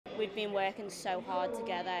we've been working so hard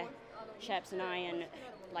together, Sheps and I, and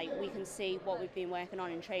like we can see what we've been working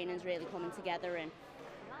on in training's really coming together, and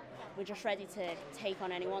we're just ready to take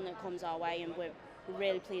on anyone that comes our way, and we're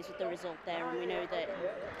really pleased with the result there, and we know that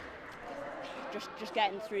just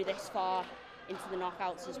getting through this far into the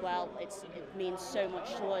knockouts as well, it means so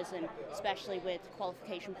much to us, and especially with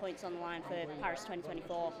qualification points on the line for Paris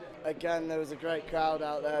 2024. Again, there was a great crowd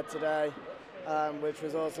out there today, which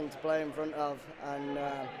was awesome to play in front of, and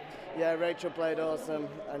yeah, Rachel played awesome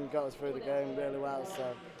and got us through the game really well,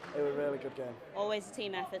 so it was a really good game. Always a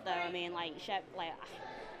team effort though. I mean, like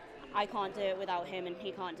I can't do it without him, and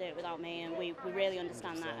he can't do it without me, and we really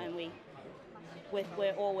understand that, and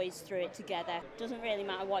we're always through it together. Doesn't really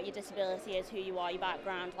matter what your disability is, who you are, your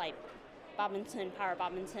background. Like badminton,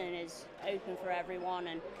 para-badminton is open for everyone,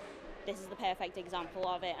 and this is the perfect example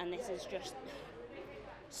of it, and this is just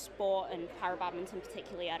sport, and para-badminton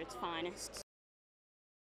particularly at its finest.